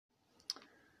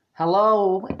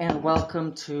Hello and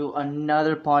welcome to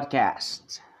another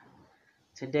podcast.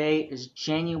 Today is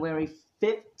January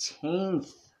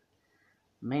 15th.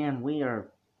 Man, we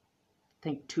are, I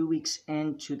think, 2 weeks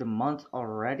into the month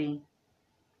already.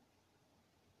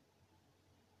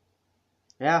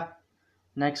 Yeah,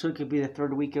 next week will be the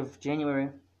third week of January.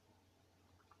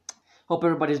 Hope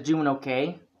everybody's doing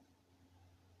okay.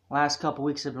 Last couple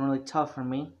weeks have been really tough for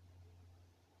me.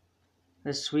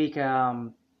 This week,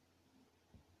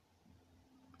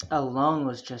 alone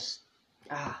was just,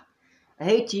 I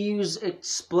hate to use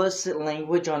explicit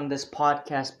language on this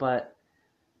podcast, but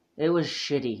it was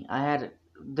shitty.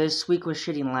 This week was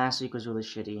shitty and last week was really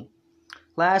shitty.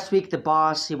 Last week, the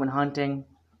boss, he went hunting.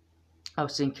 I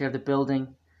was taking care of the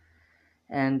building.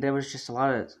 And there was just a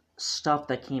lot of stuff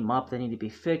that came up that needed to be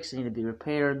fixed, that needed to be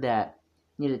repaired, that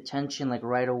needed attention like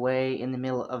right away in the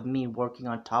middle of me working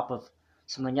on top of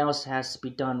something else that has to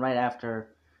be done right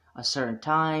after a certain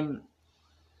time.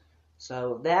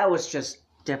 So that was just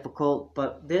difficult.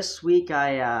 But this week,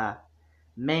 I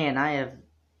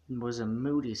was a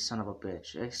moody son of a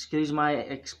bitch. Excuse my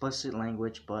explicit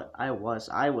language, but I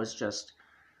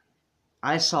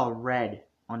saw red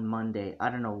on Monday.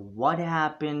 I don't know what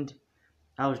happened.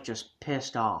 I was just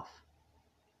pissed off.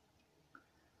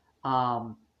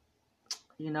 As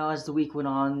the week went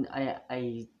on,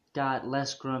 I got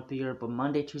less grumpier, but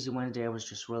Monday, Tuesday, Wednesday, I was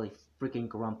just really freaking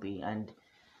grumpy and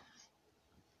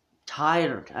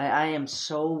tired. I am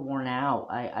so worn out.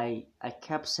 I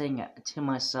kept saying it to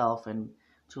myself and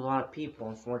to a lot of people,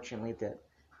 unfortunately, that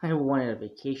I wanted a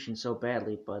vacation so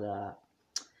badly, but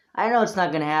I know it's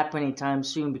not going to happen anytime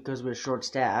soon because we're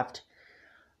short-staffed.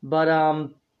 But,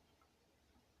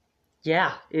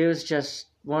 yeah, it was just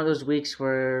one of those weeks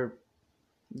where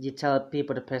you tell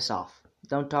people to piss off.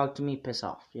 Don't talk to me, piss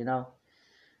off,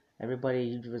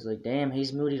 Everybody was like, damn,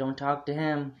 he's moody, don't talk to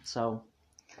him. So,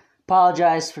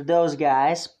 apologize for those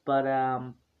guys, but,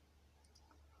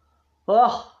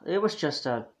 it was just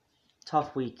a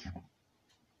tough week.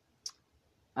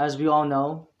 As we all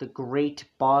know, the great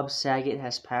Bob Saget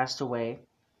has passed away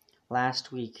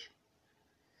last week.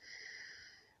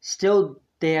 Still,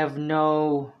 they have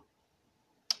no,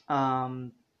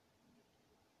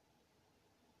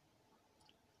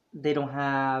 they don't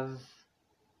have,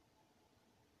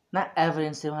 not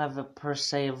evidence, they don't have a per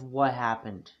se of what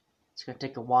happened. It's going to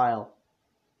take a while.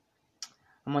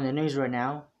 I'm on the news right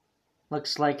now.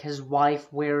 Looks like his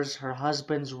wife wears her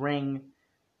husband's ring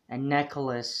and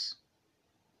necklace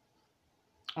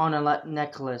on a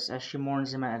necklace as she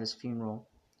mourns him at his funeral.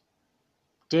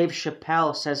 Dave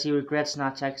Chappelle says he regrets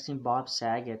not texting Bob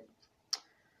Saget.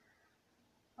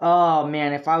 Oh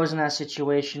man, if I was in that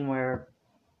situation where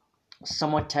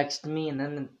someone texted me and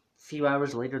then a few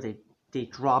hours later they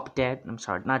drop dead. I'm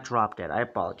sorry, not drop dead, I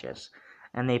apologize.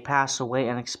 And they pass away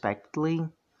unexpectedly.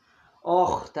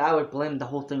 Oh, I would blame the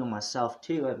whole thing on myself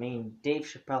too. I mean, Dave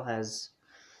Chappelle has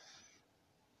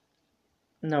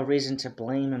no reason to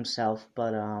blame himself,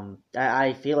 but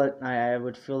I feel it. I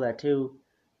would feel that too.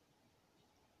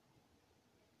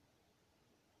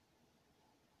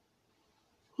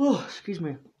 Oh, excuse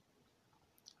me.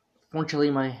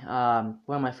 Fortunately, one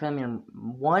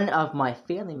of my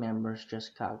family members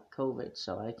just caught COVID,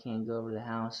 so I can't go over to the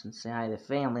house and say hi to the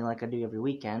family like I do every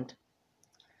weekend,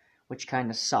 which kind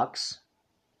of sucks.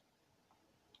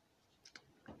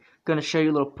 Gonna show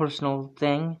you a little personal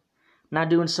thing. Not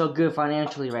doing so good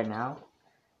financially right now.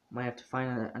 Might have to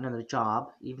find another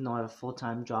job, even though I have a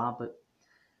full-time job. But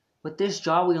with this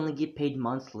job, we only get paid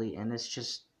monthly, and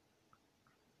it's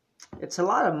a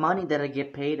lot of money that I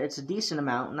get paid. It's a decent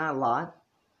amount, not a lot.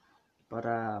 But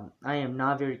I am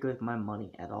not very good with my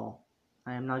money at all.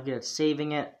 I am not good at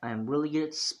saving it. I am really good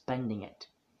at spending it.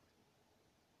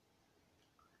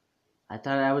 I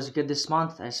thought I was good this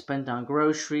month. I spent on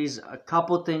groceries, a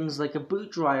couple things like a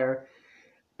boot dryer,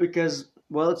 because,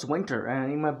 well, it's winter and I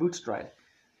need my boots dried.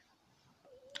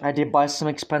 I did buy some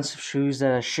expensive shoes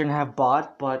that I shouldn't have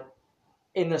bought, but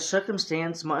in the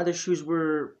circumstance, my other shoes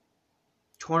were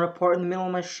torn apart in the middle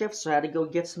of my shift, so I had to go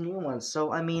get some new ones.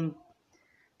 So, I mean,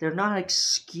 they're not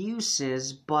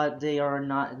excuses, but they are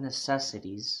not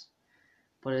necessities.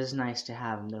 But it is nice to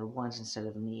have them. They're wants instead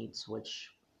of needs,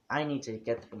 which I need to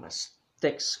get through my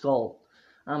thick skull.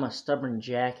 I'm a stubborn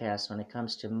jackass when it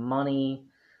comes to money,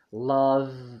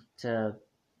 love, to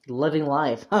living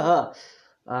life. My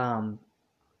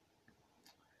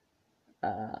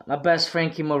best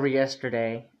friend came over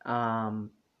yesterday.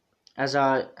 As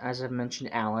I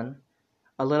mentioned, Alan.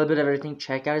 A little bit of everything.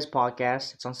 Check out his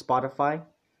podcast. It's on Spotify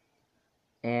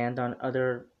and on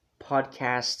other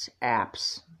podcast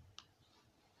apps.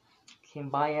 Came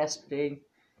by yesterday.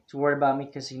 He's worried about me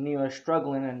because he knew I was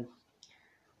struggling and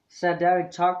sat down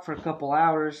and talked for a couple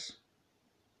hours.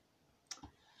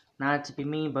 Not to be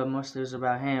mean, but mostly it was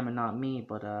about him and not me.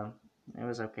 But it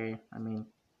was okay. I mean,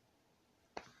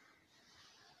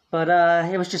 but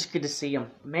it was just good to see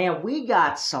him. Man, we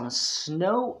got some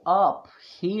snow up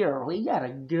here. We got a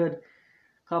good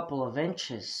couple of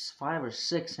inches, 5 or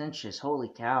 6 inches. Holy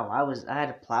cow! I had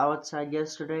to plow outside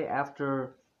yesterday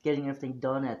after getting everything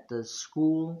done at the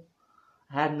school.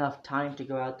 I had enough time to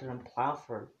go out there and plow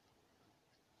for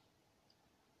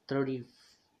 30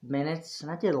 minutes,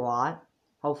 and I did a lot.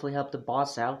 Hopefully helped the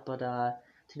boss out, but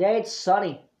today it's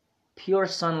sunny. Pure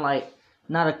sunlight.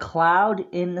 Not a cloud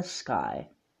in the sky.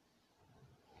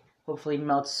 Hopefully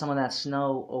melts some of that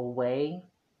snow away.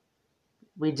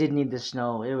 We did need the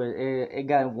snow. It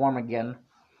got warm again.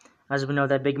 As we know,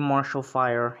 that big Marshall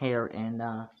Fire here in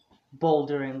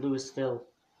Boulder and Louisville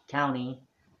County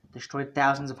destroyed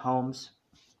thousands of homes.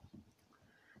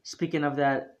 Speaking of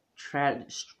that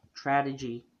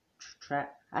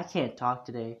I can't talk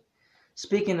today.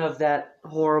 Speaking of that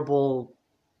horrible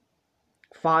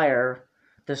fire,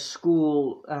 the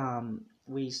school,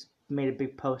 we made a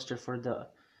big poster for the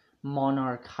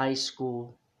Monarch High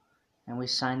School, and we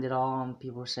signed it all, and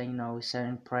people were saying, we said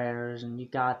in prayers, and you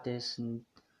got this, and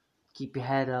keep your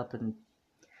head up, and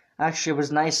actually it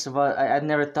was nice of us. I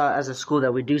never thought as a school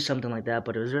that we'd do something like that,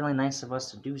 but it was really nice of us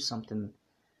to do something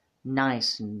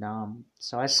nice, and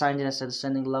so I signed it. I said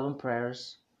sending love and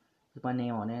prayers with my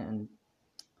name on it, and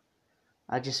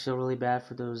I just feel really bad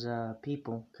for those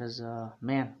people, because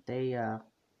man, they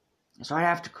it's right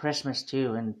after Christmas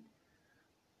too, and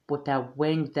with that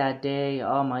wind that day,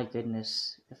 oh my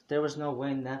goodness, if there was no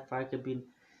wind, that fire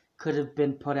could have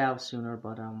been put out sooner,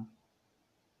 but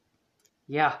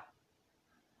yeah.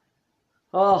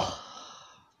 Oh,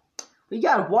 we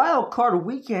got wild card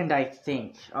weekend, I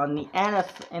think, on the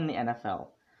NFL.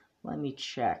 Let me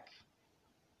check.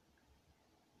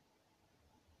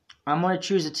 I'm going to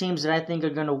choose the teams that I think are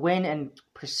going to win and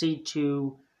proceed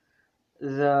to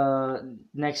the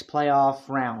next playoff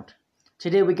round.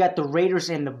 Today we got the Raiders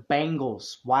and the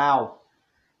Bengals. Wow.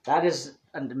 That is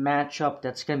a matchup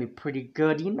that's going to be pretty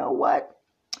good. You know what?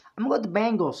 I'm going to go with the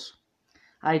Bengals.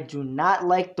 I do not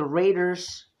like the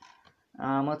Raiders.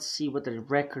 Let's see what their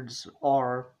records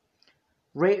are.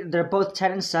 They're both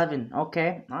 10-7.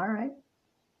 Okay, all right.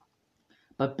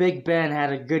 But Big Ben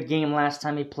had a good game last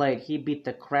time he played. He beat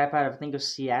the crap out of, I think, of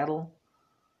Seattle.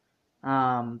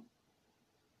 I'm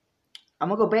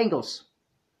going to go Bengals.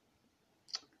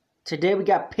 Today we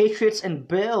got Patriots and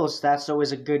Bills. That's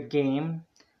always a good game.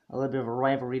 A little bit of a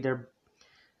rivalry there.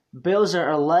 Bills are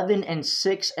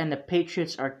 11-6, and the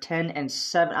Patriots are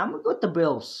 10-7. I'm going to go with the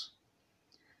Bills.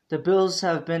 The Bills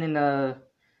have been in the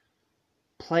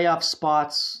playoff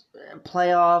spots,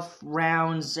 playoff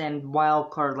rounds, and wild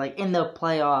card, like in the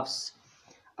playoffs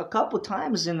a couple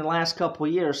times in the last couple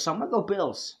years. So I'm going to go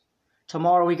Bills.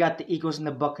 Tomorrow we got the Eagles and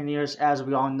the Buccaneers, as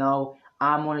we all know.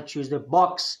 I'm going to choose the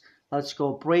Bucs. Let's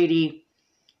go Brady.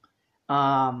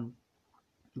 Wow.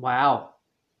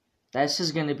 This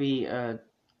is going to be a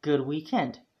good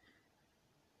weekend.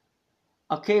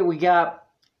 Okay, we got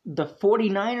the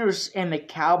 49ers and the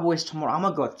Cowboys tomorrow. I'm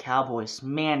going to go with Cowboys.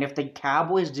 Man, if the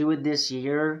Cowboys do it this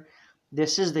year,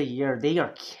 this is the year. They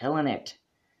are killing it.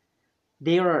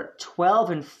 They are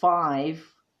 12-5,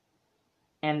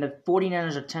 and the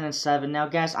 49ers are 10-7. Now,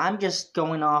 guys, I'm just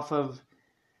going off of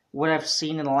what I've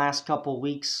seen in the last couple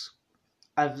weeks.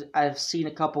 I've seen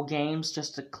a couple games,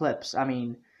 just the clips. I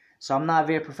mean, so I'm not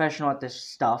very professional at this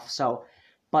stuff.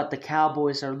 But the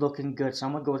Cowboys are looking good. So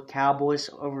I'm going to go with Cowboys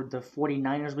over the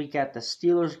 49ers. We got the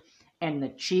Steelers and the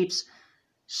Chiefs.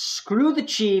 Screw the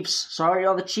Chiefs. Sorry,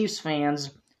 all the Chiefs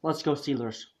fans. Let's go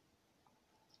Steelers.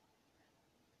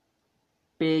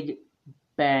 Big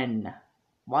Ben.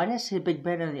 Why did I say Big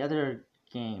Ben in the other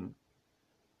game?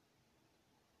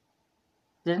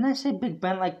 Didn't I say Big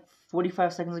Ben like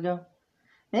 45 seconds ago?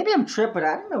 Maybe I'm tripping.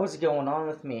 I don't know what's going on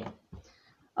with me.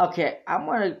 Okay, I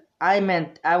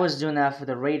was doing that for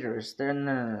the Raiders.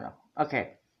 No.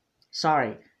 Okay,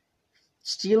 sorry.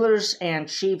 Steelers and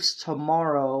Chiefs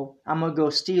tomorrow. I'm going to go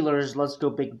Steelers. Let's go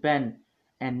Big Ben.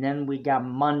 And then we got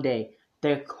Monday.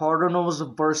 The Cardinals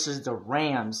versus the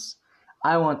Rams.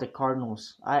 I want the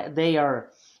Cardinals.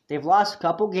 They've lost a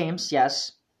couple games,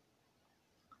 yes.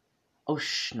 Oh,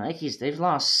 shnikes. They've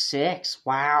lost 6.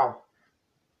 Wow.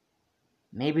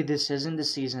 Maybe this isn't the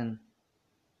season.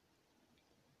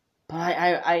 But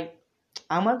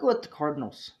I'm going to go with the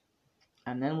Cardinals.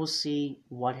 And then we'll see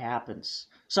what happens.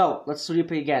 So, let's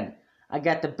repeat again. I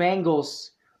got the Bengals,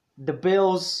 the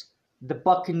Bills, the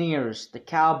Buccaneers, the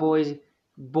Cowboys,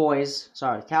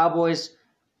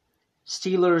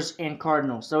 Steelers, and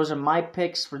Cardinals. Those are my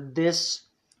picks for this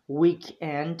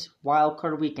weekend, wild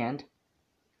card weekend.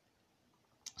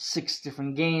 6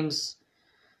 different games.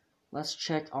 Let's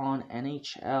check on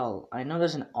NHL. I know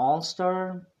there's an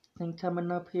All-Star thing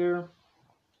coming up here.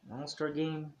 All-Star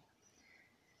game.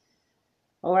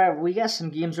 Alright, we got some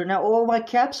games right now. Oh, my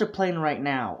Caps are playing right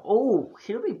now. Oh,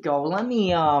 here we go. Let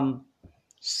me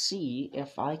see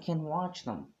if I can watch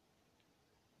them.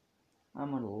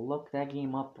 I'm going to look that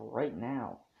game up right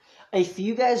now. If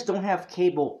you guys don't have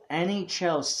cable,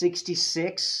 NHL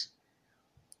 66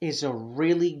 is a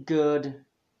really good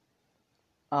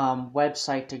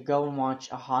website to go and watch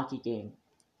a hockey game.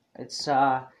 It's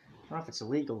I don't know if it's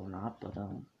illegal or not, but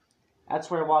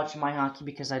that's where I watch my hockey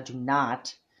because I do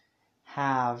not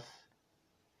have,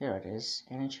 here it is,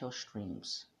 NHL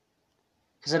streams.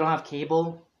 Because I don't have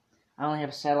cable, I only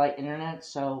have satellite internet,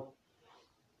 so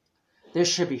this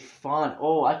should be fun.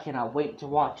 Oh, I cannot wait to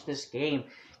watch this game.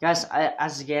 Guys,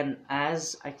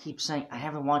 as I keep saying, I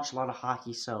haven't watched a lot of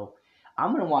hockey, so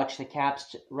I'm going to watch the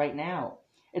Caps right now.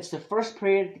 It's the first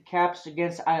period, the Caps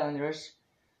against Islanders.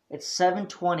 It's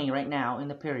 7:20 right now in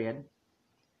the period.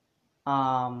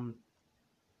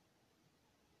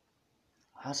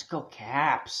 Let's go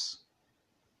Caps.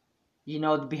 You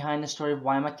know behind the story of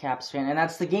why I'm a Caps fan, and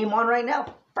that's the game on right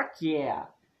now. Frick yeah.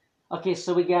 Okay,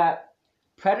 so we got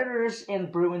Predators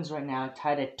and Bruins right now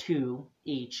tied at 2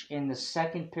 each in the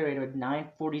second period with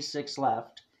 9:46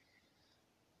 left.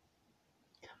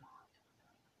 Come on.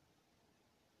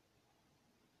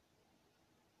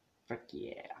 Frick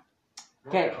yeah.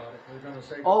 Okay.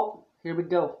 Oh, here we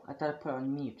go. I thought I put it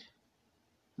on mute.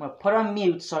 I'm going to put it on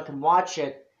mute so I can watch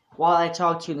it while I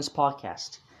talk to you in this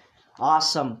podcast.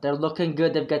 Awesome. They're looking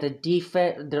good. They've got the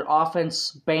defense, their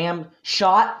offense, bam,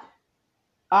 shot.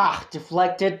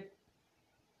 Deflected.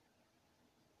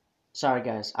 Sorry,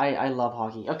 guys. I love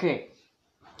hockey. Okay.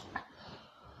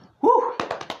 Woo!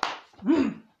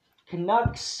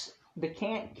 Canucks, the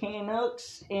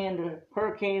Canucks and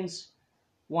Hurricanes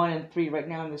 1-3 right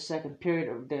now in the second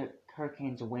period. The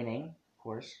Hurricanes winning, of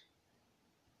course.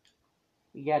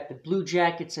 We got the Blue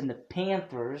Jackets and the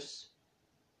Panthers.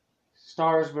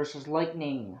 Stars versus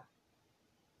Lightning.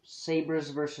 Sabres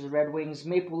versus Red Wings.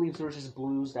 Maple Leafs versus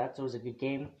Blues. That's always a good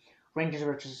game. Rangers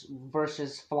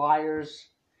versus Flyers.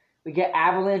 We get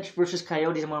Avalanche versus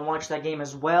Coyotes. I'm going to watch that game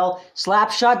as well.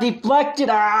 Slap shot deflected.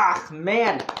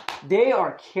 Man. They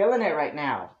are killing it right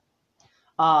now.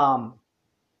 I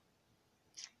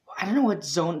don't know what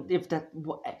zone,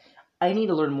 I need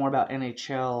to learn more about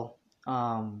NHL.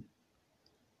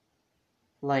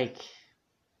 Like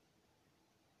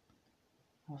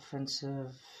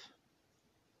offensive.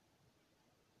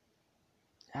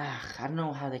 I don't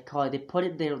know how they call it. They put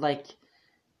it there like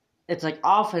it's like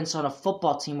offense on a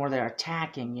football team where they're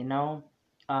attacking, you know?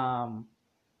 I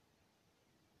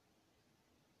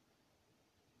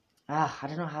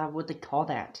don't know what they call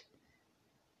that.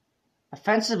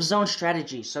 Offensive zone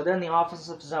strategy. So they're in the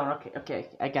offensive zone. Okay.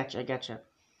 I gotcha.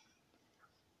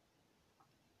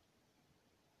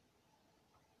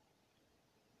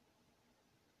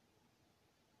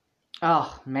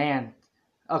 Oh, man.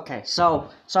 Okay,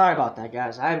 so, sorry about that,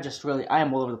 guys. I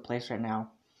am all over the place right now.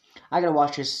 I gotta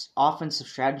watch this offensive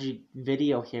strategy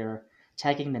video here,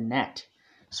 tagging the net,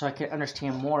 so I can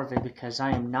understand more of it, because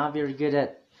I am not very good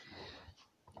at...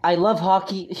 I love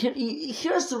hockey.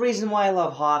 Here's the reason why I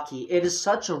love hockey. It is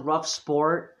such a rough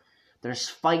sport. There's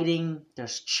fighting,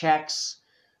 there's checks,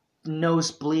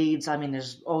 nosebleeds. I mean,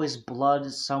 there's always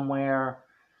blood somewhere.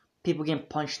 People getting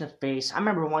punched in the face. I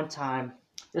remember one time,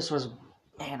 I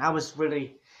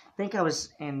think I was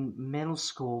in middle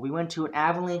school. We went to an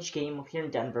Avalanche game up here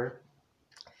in Denver.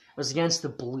 It was against the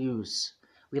Blues.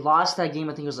 We lost that game,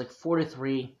 I think it was like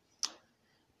 4-3.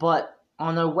 But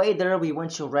on the way there, we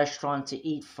went to a restaurant to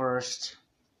eat first.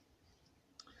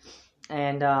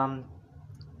 And,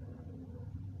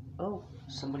 oh,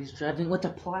 somebody's driving with a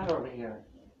plow over here.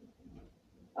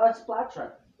 Oh, it's a plow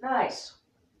truck. Nice.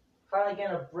 Finally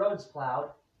getting our roads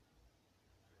plowed.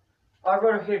 Our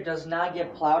road here does not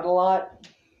get plowed a lot,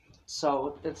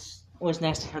 so it's always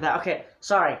nice to hear that. Okay,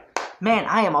 sorry. Man,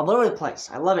 I am all over the place.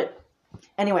 I love it.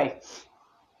 Anyway,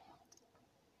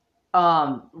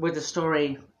 with the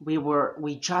story,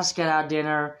 we just got out of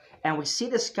dinner, and we see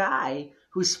this guy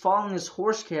who's following this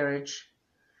horse carriage.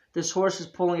 This horse is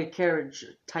pulling a carriage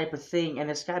type of thing, and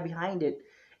this guy behind it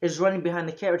is running behind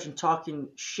the carriage and talking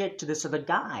shit to this other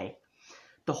guy.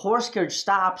 The horse carriage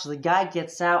stops, the guy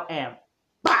gets out, and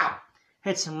BOW!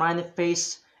 Hits him right in the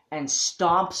face and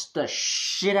stomps the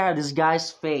shit out of this guy's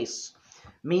face.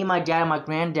 Me, my dad, and my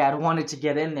granddad wanted to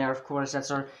get in there, of course. That's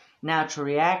our natural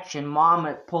reaction. Mom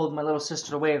had pulled my little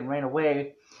sister away and ran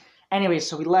away. Anyway,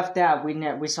 so we left that.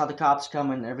 We saw the cops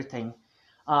come and everything.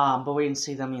 But we didn't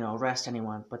see them, arrest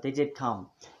anyone. But they did come.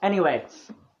 Anyway,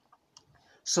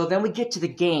 so then we get to the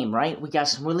game, right? We got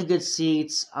some really good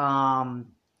seats. I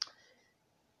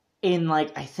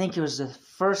think it was the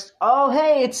first... Oh,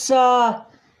 hey, it's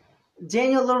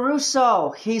Daniel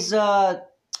LaRusso. He's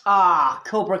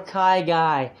Cobra Kai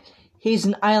guy. He's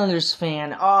an Islanders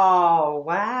fan. Oh,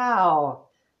 wow.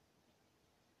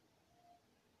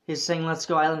 He's saying, let's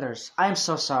go Islanders. I'm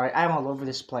so sorry. I'm all over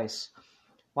this place.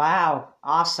 Wow.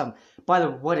 Awesome. By the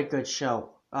way, what a good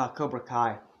show, Cobra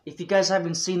Kai. If you guys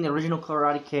haven't seen the original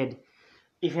Karate Kid,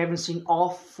 if you haven't seen all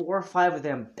 4 or 5 of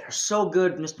them, they're so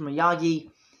good. Mr.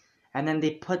 Miyagi. And then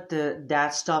they put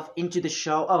that stuff into the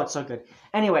show. Oh, it's so good.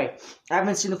 Anyway, I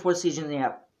haven't seen the 4th season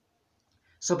yet.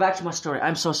 So back to my story.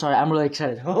 I'm so sorry. I'm really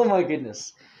excited. Oh my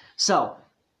goodness. So,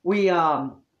 we, I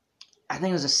think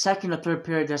it was the second or third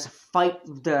period, there's a fight.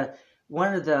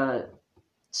 One of the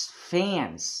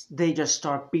fans, they just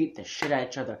start beating the shit out of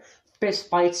each other. Fist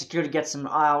fight, security gets them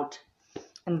out.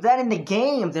 And then in the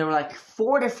game, there were like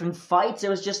 4 different fights. It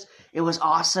was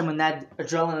awesome, and that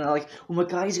adrenaline, like, oh my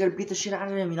god, he's gonna beat the shit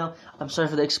out of him, I'm sorry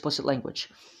for the explicit language.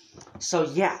 So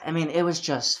yeah, I mean, it was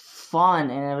just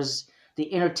fun, and it was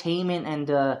the entertainment and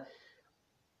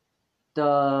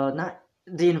not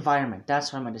the environment.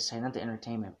 That's what I meant to say, not the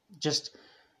entertainment. Just,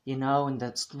 and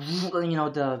that's, I don't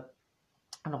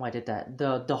know why I did that.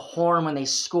 The horn when they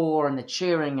score and the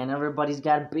cheering and everybody's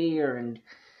got a beer and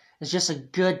it's just a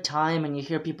good time, and you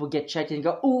hear people get checked and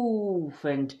go, oof,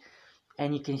 and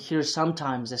you can hear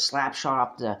sometimes the slap shot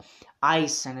up the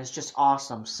ice, and it's just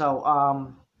awesome.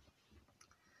 So,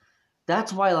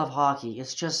 that's why I love hockey.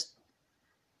 It's just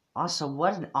awesome.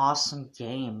 What an awesome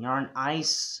game. You're on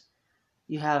ice.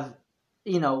 You have,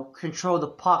 control the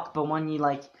puck, but when you,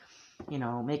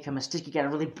 make a mistake, you gotta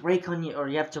really break on you, or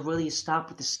you have to really stop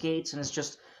with the skates, and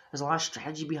there's a lot of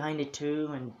strategy behind it,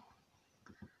 too, and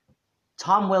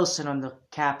Tom Wilson on the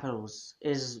Capitals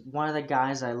is one of the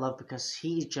guys I love because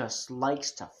he just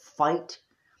likes to fight.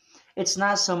 It's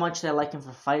not so much that I like him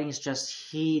for fighting, it's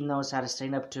just he knows how to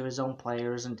stand up to his own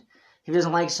players, and if he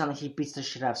doesn't like something, he beats the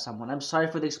shit out of someone. I'm sorry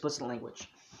for the explicit language.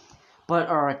 But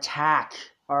our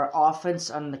offense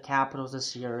on the Capitals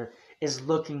this year is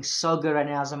looking so good right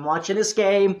now as I'm watching this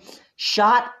game.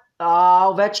 Shot.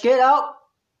 Ovechkin.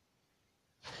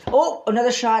 Oh,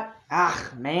 another shot.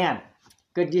 Ah, man.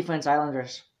 Good defense,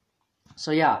 Islanders.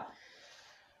 So, yeah.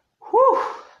 Whew.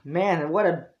 Man,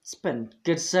 it's been a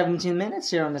good 17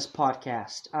 minutes here on this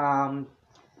podcast.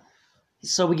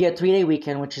 So we get a 3-day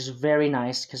weekend, which is very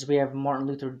nice, because we have Martin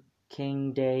Luther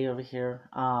King Day over here.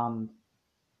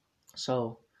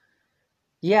 So,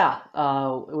 yeah,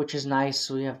 which is nice.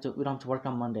 We don't have to work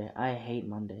on Monday. I hate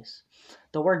Mondays.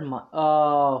 The word,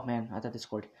 oh, man, I thought they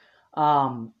scored.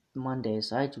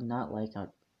 Mondays, I do not like it.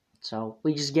 So,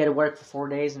 we just get to work for 4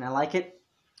 days, and I like it.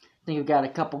 I think we've got a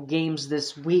couple games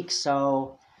this week,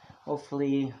 so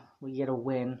hopefully we get a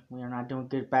win. We are not doing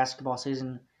good basketball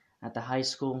season at the high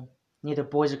school. Neither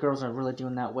boys or girls are really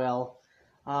doing that well.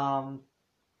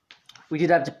 We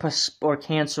did have to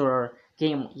cancel our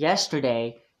game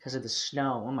yesterday because of the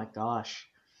snow. Oh my gosh.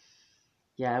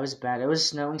 Yeah, it was bad. It was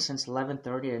snowing since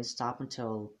 11:30 and stopped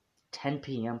until 10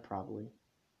 p.m. probably.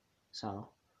 So,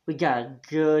 we got a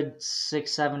good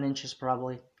 6-7 inches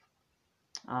probably.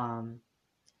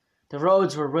 The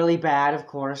roads were really bad, of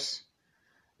course,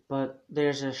 but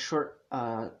there's a short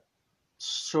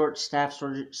staff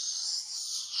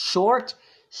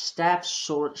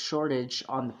shortage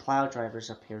on the plow drivers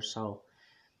up here. So,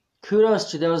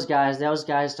 kudos to those guys. Those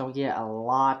guys don't get a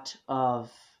lot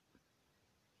of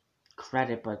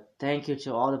credit, but thank you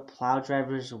to all the plow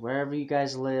drivers, wherever you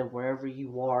guys live, wherever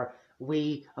you are.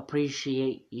 We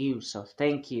appreciate you, so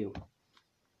thank you.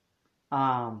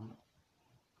 I'm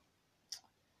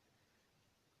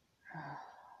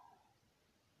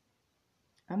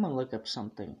gonna look up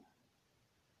something.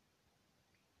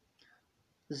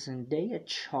 Zendaya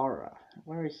Chara,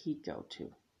 where did he go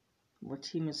to? What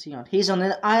team is he on? He's on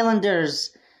the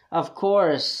Islanders, of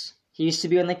course. He used to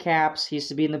be on the Caps. He used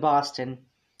to be in the Boston.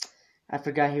 I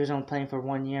forgot he was only playing for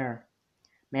 1 year.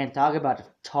 Man, talk about a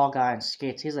tall guy on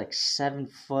skates. He's like 7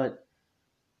 foot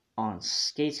on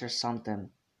skates or something.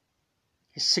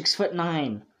 He's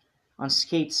 6'9". On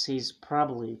skates, he's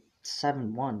probably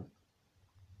 7'1".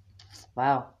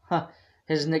 Wow. Huh.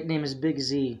 His nickname is Big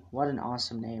Z. What an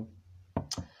awesome name.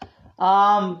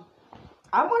 I'm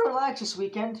going to relax this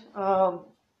weekend.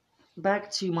 Back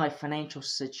to my financial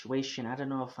situation. I don't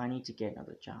know if I need to get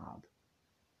another job.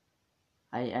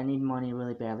 I need money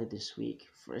really badly this week,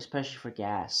 especially for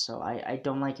gas. So I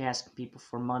don't like asking people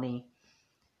for money.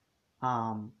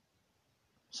 Um,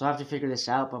 so I have to figure this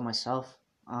out by myself.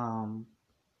 Um,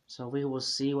 so we will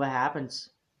see what happens.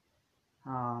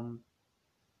 Um,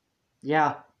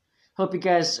 yeah. Hope you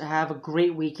guys have a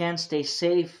great weekend. Stay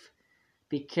safe.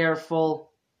 Be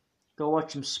careful. Go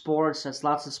watch some sports. There's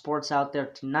lots of sports out there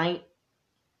tonight.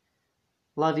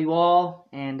 Love you all.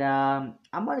 And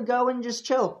I'm going to go and just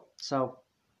chill. So,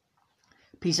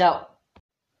 peace out.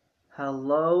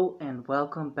 Hello and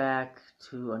welcome back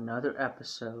to another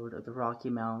episode of the Rocky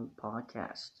Mountain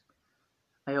Podcast.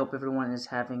 I hope everyone is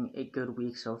having a good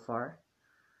week so far.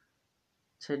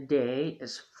 Today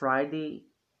is Friday,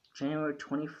 January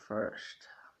 21st.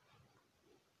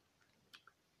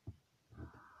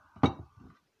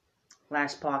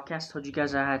 Last podcast told you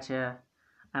guys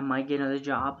I might get another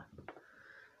job.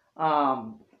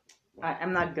 I'm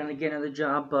not gonna get another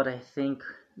job, but I think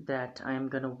that I'm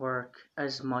gonna work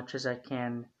as much as I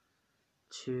can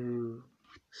to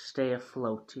stay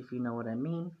afloat, if you know what I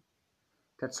mean.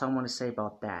 That's all I want to say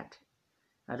about that.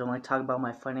 I don't like talking about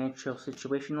my financial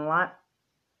situation a lot.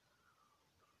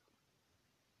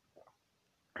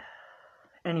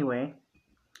 Anyway,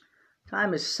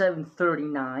 time is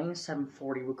 7:39,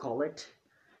 7:40 we call it,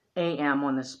 a.m.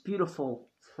 on this beautiful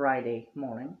Friday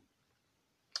morning.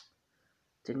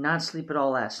 Did not sleep at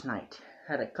all last night.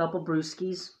 Had a couple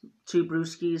brewskis, 2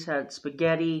 brewskis, had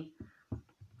spaghetti.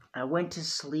 I went to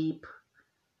sleep,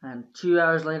 and 2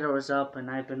 hours later I was up,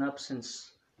 and I've been up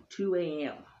since 2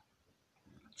 a.m.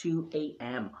 2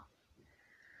 a.m.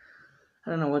 I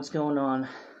don't know what's going on.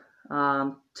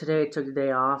 Today I took the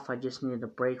day off. I just needed a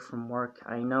break from work.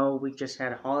 I know we just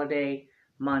had a holiday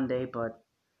Monday, but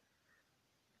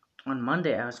on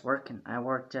Monday I was working. I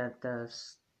worked at the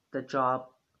job.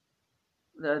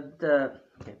 The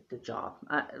job.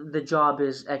 The job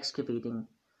is excavating.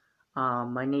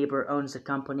 My neighbor owns the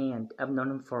company, and I've known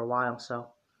him for a while.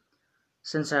 So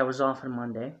since I was off on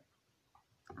Monday,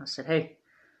 I said, "Hey,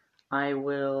 I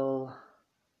will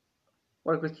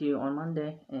work with you on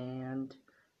Monday and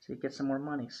to get some more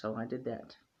money." So I did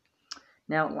that.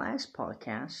 Now, last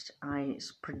podcast, I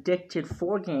predicted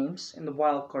 4 games in the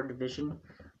wild card division.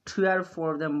 2 out of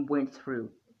 4 of them went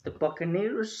through. The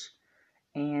Buccaneers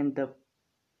and the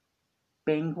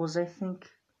Bengals, I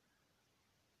think,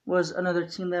 was another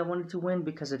team that I wanted to win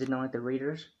because I did not like the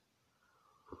Raiders.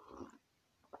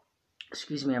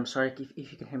 Excuse me, I'm sorry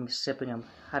if you can hear me sipping. I'm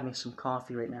having some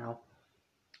coffee right now.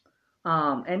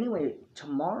 Anyway,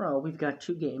 tomorrow we've got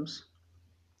 2 games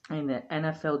in the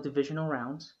NFL divisional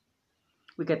rounds.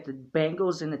 We got the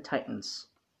Bengals and the Titans.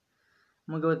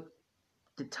 I'm going to go with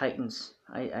the Titans.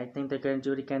 I think they're going to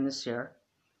do it again this year.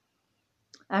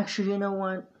 Actually, you know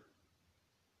what?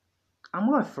 I'm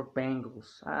going for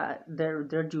Bengals.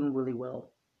 They're doing really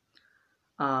well.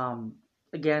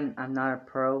 Again, I'm not a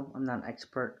pro. I'm not an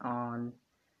expert on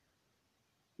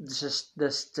just the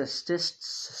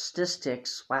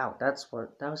statistics. Wow, that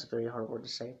was a very hard word to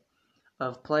say.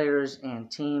 Of players and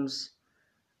teams.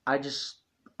 I just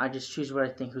choose what I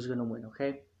think who's going to win.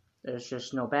 Okay. There's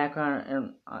just no background,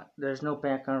 and there's no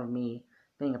background of me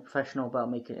being a professional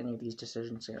about making any of these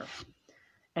decisions here.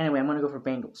 Anyway, I'm going to go for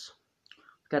Bengals.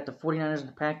 We've got the 49ers and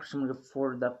the Packers. I'm going to go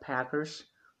for the Packers.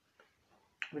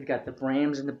 We've got the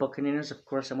Rams and the Buccaneers. Of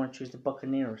course, I want to choose the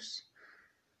Buccaneers.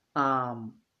 I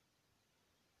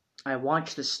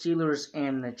watched the Steelers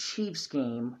and the Chiefs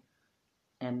game,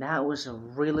 and that was a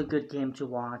really good game to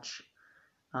watch.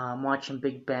 Watching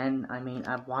Big Ben. I mean,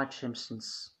 I've watched him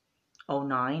since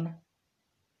 2009.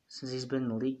 Since he's been in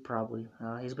the league, probably.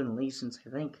 He's been in the league since, I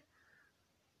think,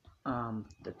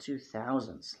 the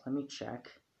 2000s. Let me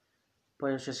check. But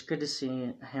it was just good to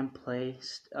see him play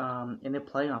in the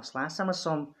playoffs. Last time I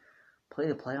saw him play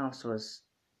the playoffs was,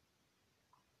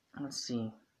 let's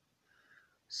see,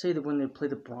 say that when they played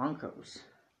the Broncos.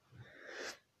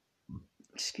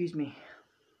 Excuse me.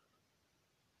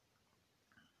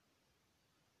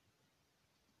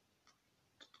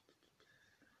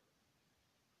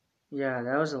 Yeah,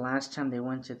 that was the last time they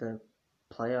went to the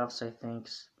playoffs, I think.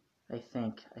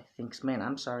 Man,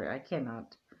 I'm sorry, I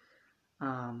cannot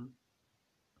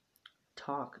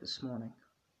talk this morning.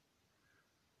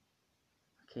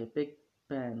 Okay, Big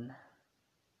Ben.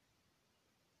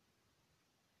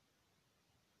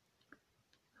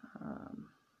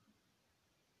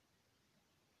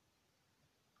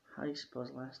 How do you spell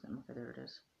his last name? Okay, there it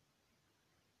is.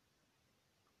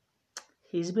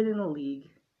 He's been in the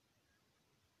league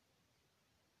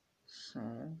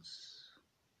since...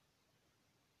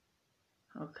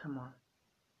 Oh, come on.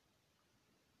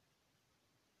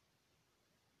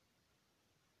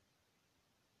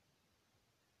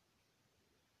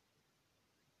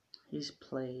 He's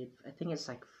played, I think it's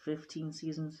like 15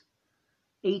 seasons,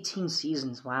 18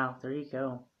 seasons. Wow, there you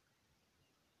go.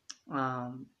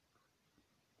 Um,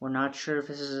 we're not sure if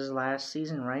this is his last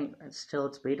season, right? It's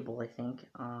debatable, I think.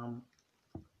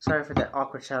 Sorry for that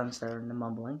awkward silence there and the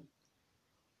mumbling.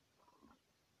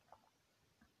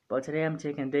 But today I'm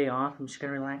taking a day off. I'm just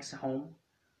gonna relax at home.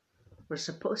 We're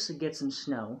supposed to get some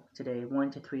snow today,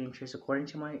 1 to 3 inches, according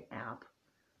to my app.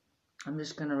 I'm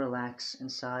just gonna relax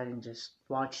inside and just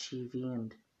watch TV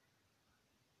and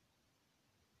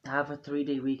have a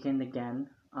 3-day weekend again.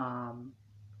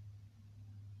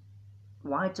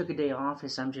 Why I took a day off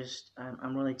is I'm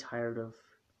really tired of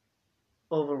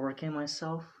overworking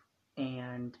myself,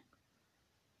 and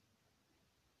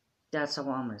that's all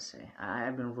I'm gonna say.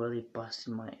 I've been really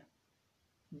busting my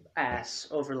ass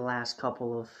over the last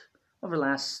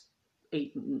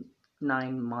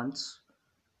 8-9 months.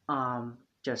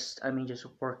 Just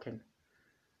working.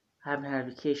 I haven't had a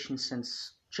vacation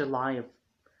since July of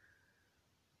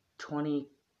 20.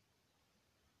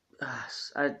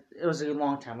 It was a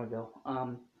long time ago.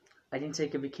 I didn't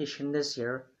take a vacation this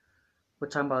year. We're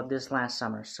talking about this last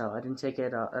summer, so I didn't take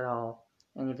it at all,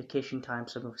 any vacation time.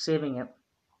 So I'm saving it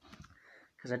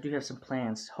because I do have some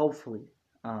plans, hopefully,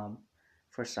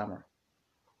 for summer.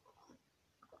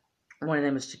 One of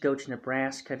them is to go to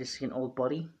Nebraska to see an old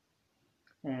buddy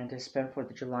and to spend 4th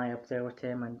of July up there with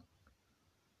him and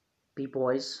be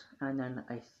boys. And then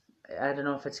I don't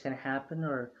know if it's gonna happen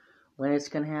or when it's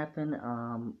gonna happen.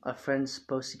 A friend's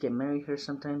supposed to get married here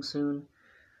sometime soon.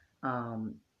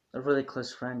 A really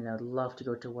close friend, and I'd love to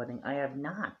go to a wedding. I have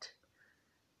never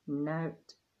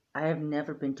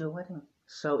been to a wedding,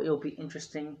 so it'll be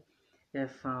interesting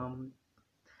if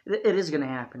it is gonna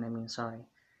happen. I mean, sorry,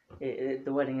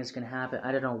 the wedding is gonna happen.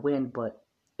 I don't know when, but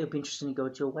it'll be interesting to go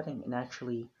to a wedding and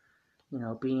actually,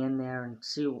 be in there and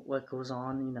see what goes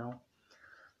on.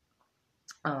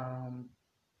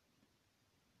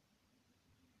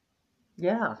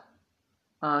 Yeah.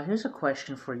 Here's a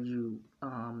question for you,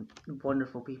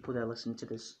 wonderful people that listen to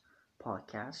this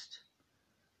podcast.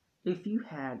 If you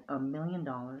had $1 million,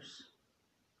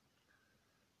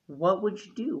 what would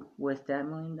you do with that $1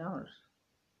 million?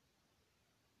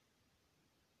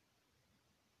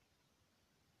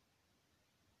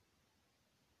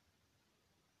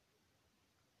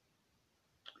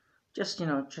 Just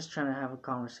trying to have a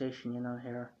conversation,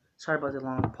 here. Sorry about the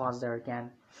long pause there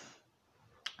again.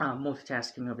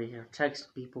 Multitasking over here,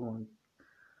 texting people. And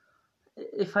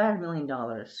if I had $1 million,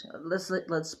 let's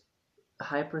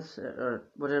hyper or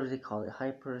whatever they call it,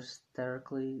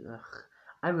 hypothetically.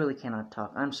 I really cannot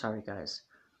talk. I'm sorry, guys.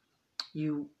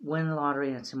 You win the lottery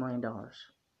and it's $1 million.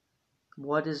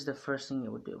 What is the first thing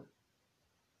you would do?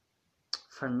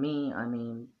 For me, I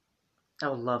mean, I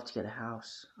would love to get a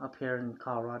house up here in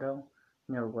Colorado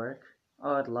near work.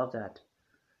 Oh, I'd love that.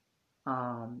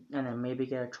 And then maybe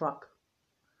get a truck.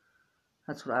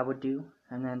 That's what I would do,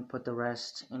 and then put the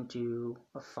rest into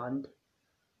a fund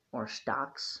or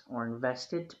stocks or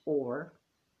invest it or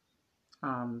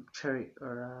charity.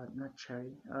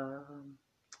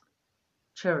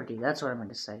 That's what I meant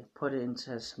to say. Put it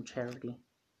into some charity.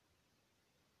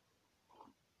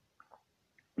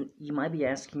 You might be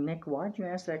asking, Nick, why did you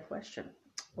ask that question?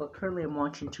 Well, currently I'm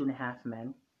watching 2.5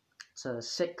 Men. It's a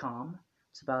sitcom.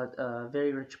 It's about a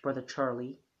very rich brother,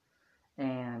 Charlie,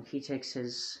 and he takes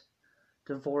his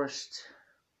divorced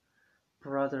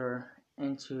brother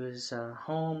into his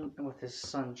home with his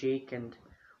son Jake, and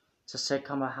it's a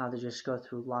sitcom about how they just go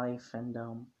through life. And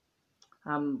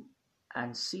on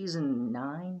season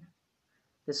 9,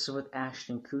 this is with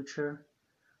Ashton Kutcher.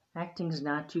 Acting's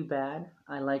not too bad.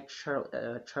 I like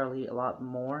Charlie a lot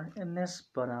more in this,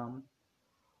 but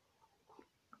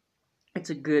it's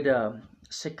a good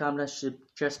sitcom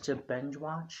just to binge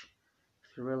watch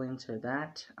if you're really into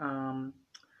that.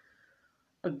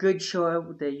 A good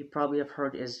show that you probably have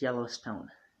heard is Yellowstone.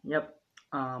 Yep.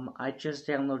 I just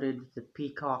downloaded the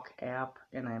Peacock app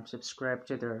and I'm subscribed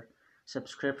to their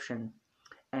subscription,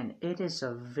 and it is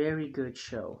a very good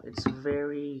show. It's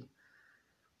very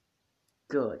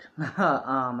good.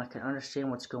 I can understand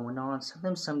what's going on.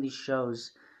 Sometimes some of these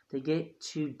shows, they get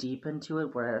too deep into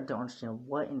it where I don't understand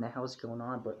what in the hell is going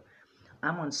on, but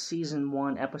I'm on season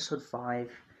 1, episode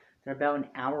 5. They're about an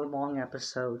hour long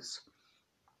episodes,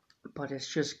 but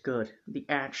it's just good. The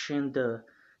action, the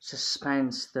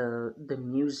suspense, the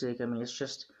music. I mean, it's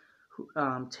just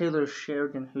Taylor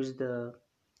Sheridan, who's the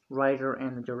writer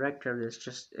and the director.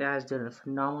 Has done a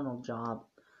phenomenal job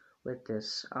with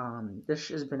this. This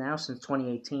has been out since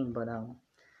 2018, but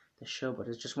the show. But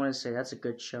I just wanted to say that's a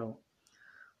good show.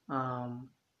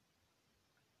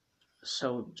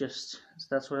 So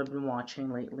that's what I've been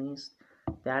watching lately.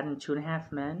 that and Two and a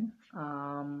Half Men.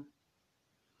 I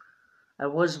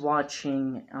was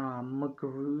watching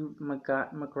MacGyver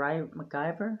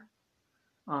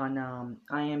on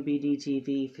IMBD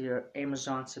TV. If you're an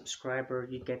Amazon subscriber,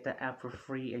 you get the app for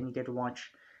free, and you get to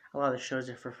watch a lot of the shows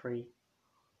there for free.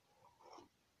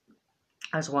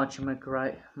 I was watching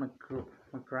MacGyver.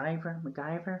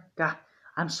 God,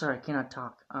 I'm sorry, I cannot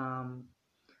talk.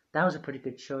 That was a pretty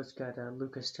good show. It's got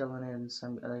Lucas Till in it and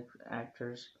some other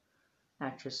actresses.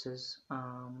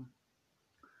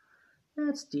 Yeah,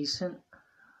 it's decent.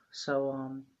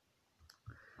 So,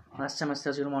 last time I said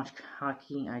I was gonna watch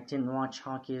hockey, I didn't watch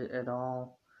hockey at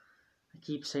all. I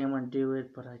keep saying I'm gonna do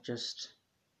it, but I just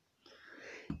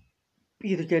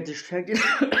either get distracted.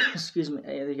 Excuse me.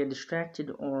 I either get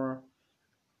distracted or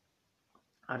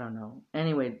I don't know.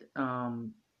 Anyway,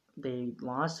 they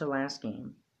lost their last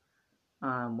game,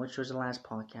 which was the last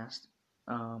podcast.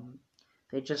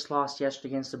 They just lost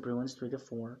yesterday against the Bruins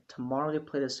 3-4. Tomorrow they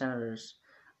play the Senators.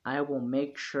 I will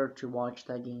make sure to watch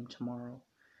that game tomorrow.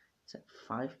 It's at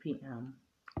 5 p.m.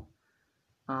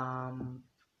 I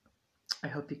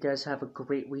hope you guys have a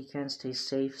great weekend. Stay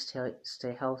safe.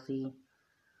 Stay healthy.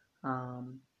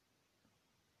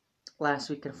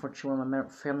 Last week, unfortunately, one of my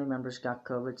family members got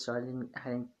COVID, so I didn't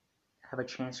have a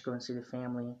chance to go and see the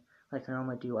family like I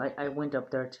normally do. I went up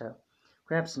there to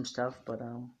grab some stuff, but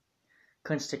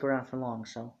couldn't stick around for long.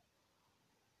 So,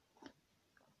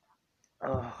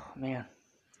 oh man.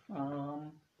 I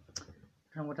don't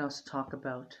know what else to talk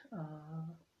about.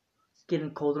 It's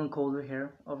getting colder and colder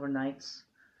here overnights.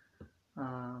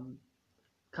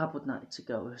 Couple of nights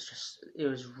ago, it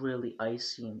was really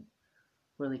icy and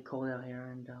really cold out here,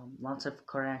 and lots of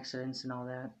car accidents and all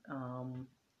that. A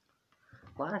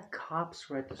lot of cops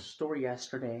were at the store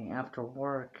yesterday after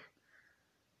work,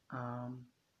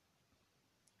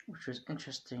 which was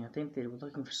interesting. I think they were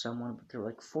looking for someone, but there were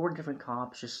like 4 different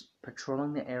cops just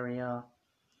patrolling the area.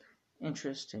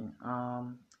 Interesting.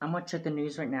 I'm gonna check the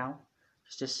news right now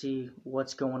just to see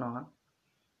what's going on.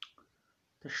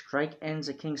 The strike ends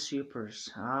at King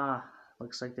Soopers.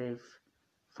 Looks like they've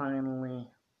finally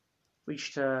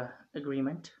reached an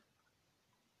agreement.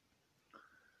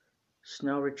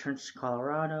 Snow returns to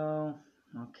Colorado.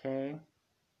 Okay.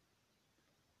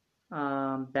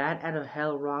 Bat Out of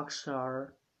Hell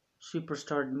rockstar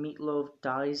superstar Meatloaf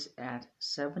dies at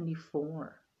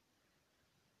 74.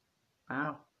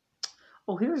 Wow.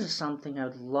 Oh, here's something I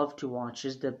would love to watch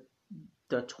is the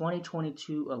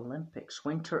 2022 Olympics,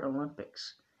 Winter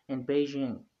Olympics in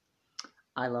Beijing.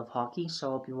 I love hockey,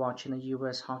 so I'll be watching the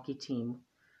U.S. hockey team.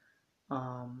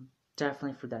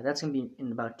 Definitely for that. That's going to be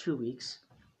in about 2 weeks,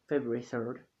 February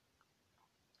 3rd.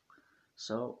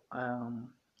 So,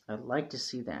 I'd like to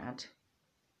see that.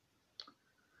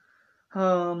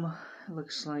 It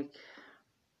looks like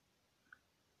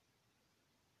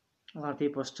a lot of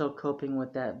people are still coping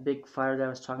with that big fire that I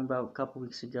was talking about a couple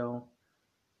weeks ago.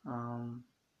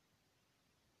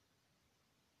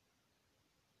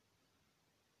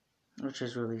 Which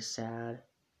is really sad.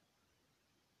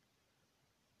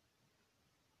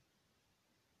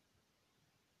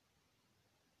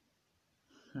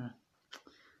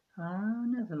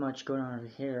 Nothing much going on over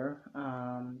here.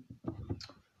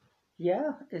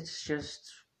 Yeah, it's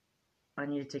just I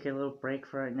need to take a little break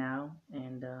for right now,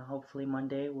 and hopefully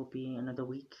Monday will be another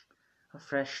week, a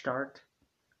fresh start,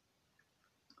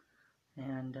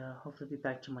 and hopefully be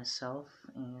back to myself.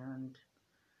 And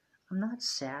I'm not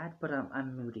sad, but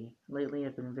I'm moody. Lately,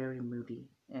 I've been very moody,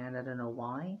 and I don't know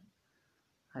why.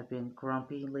 I've been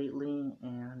grumpy lately,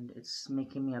 and it's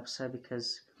making me upset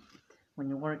because when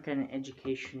you work in an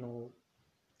educational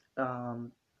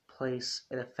place,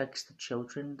 it affects the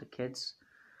children, the kids.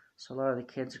 So a lot of the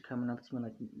kids are coming up to me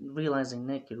like, realizing,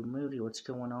 Nick, you're moody, what's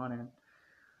going on? And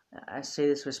I say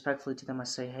this respectfully to them. I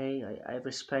say, hey, I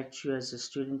respect you as a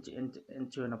student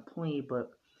and to an employee,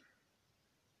 but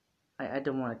I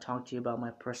don't want to talk to you about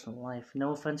my personal life.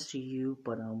 No offense to you,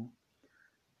 but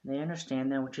they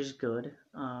understand that, which is good.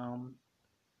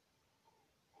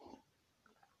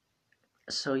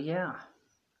 So yeah.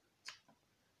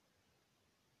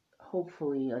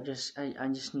 Hopefully, I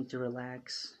just need to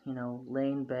relax, lay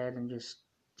in bed and just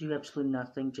do absolutely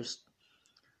nothing. Just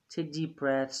take deep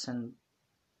breaths and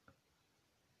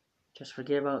just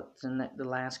forget about the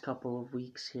last couple of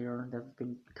weeks here that have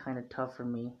been kind of tough for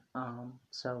me.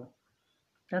 So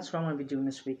that's what I'm going to be doing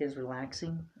this weekend is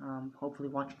relaxing. Hopefully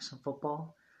watching some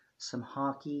football, some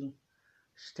hockey,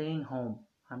 staying home.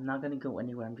 I'm not going to go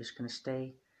anywhere. I'm just going to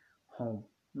stay home.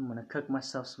 I'm going to cook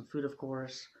myself some food, of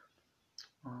course.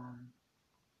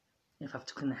 If I have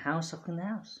to clean the house, I'll clean the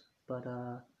house. But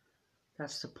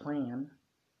that's the plan.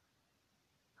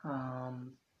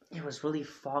 It was really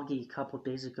foggy a couple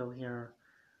days ago here.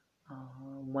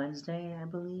 Wednesday, I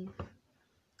believe.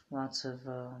 Lots of,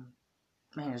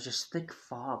 man, it was just thick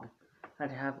fog.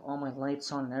 I'd have all my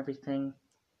lights on and everything.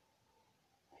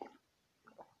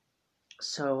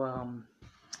 So,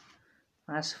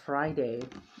 last Friday,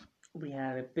 we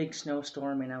had a big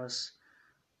snowstorm and I was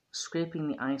scraping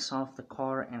the ice off the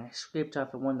car and I scraped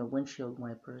off one of the windshield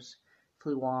wipers.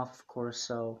 Flew off, of course,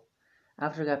 so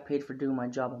after I got paid for doing my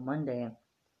job on Monday,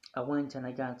 I went and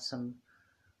I got some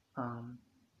um,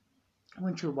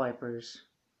 windshield wipers,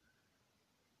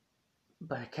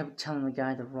 but I kept telling the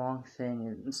guy the wrong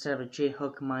thing. Instead of a J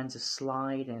hook, mine's a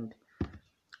slide, and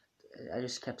I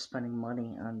just kept spending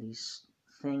money on these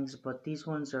things. But these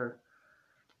ones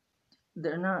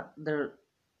they're not, they're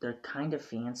kind of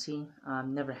fancy. I've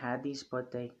never had these,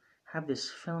 but they have this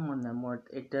film on them where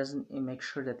it makes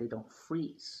sure that they don't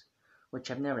freeze,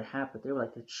 which I've never had. But they were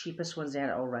like the cheapest ones they had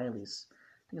at O'Reilly's.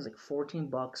 I think it was like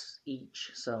 $14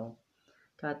 each. So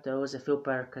got those. I feel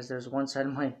better because there's one side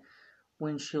of my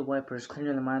windshield wipers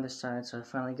cleaner than my other side, so I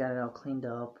finally got it all cleaned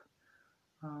up.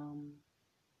 Um,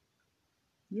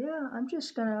 yeah,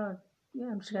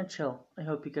 I'm just gonna chill. I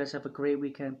hope you guys have a great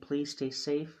weekend. Please stay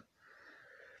safe.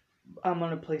 I'm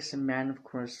gonna play some Madden, of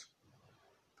course,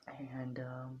 and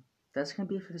that's gonna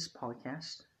be it for this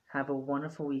podcast. Have a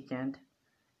wonderful weekend,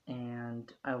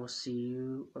 and I will see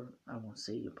you, or I won't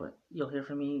see you, but you'll hear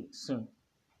from me soon.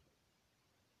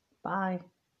 Bye.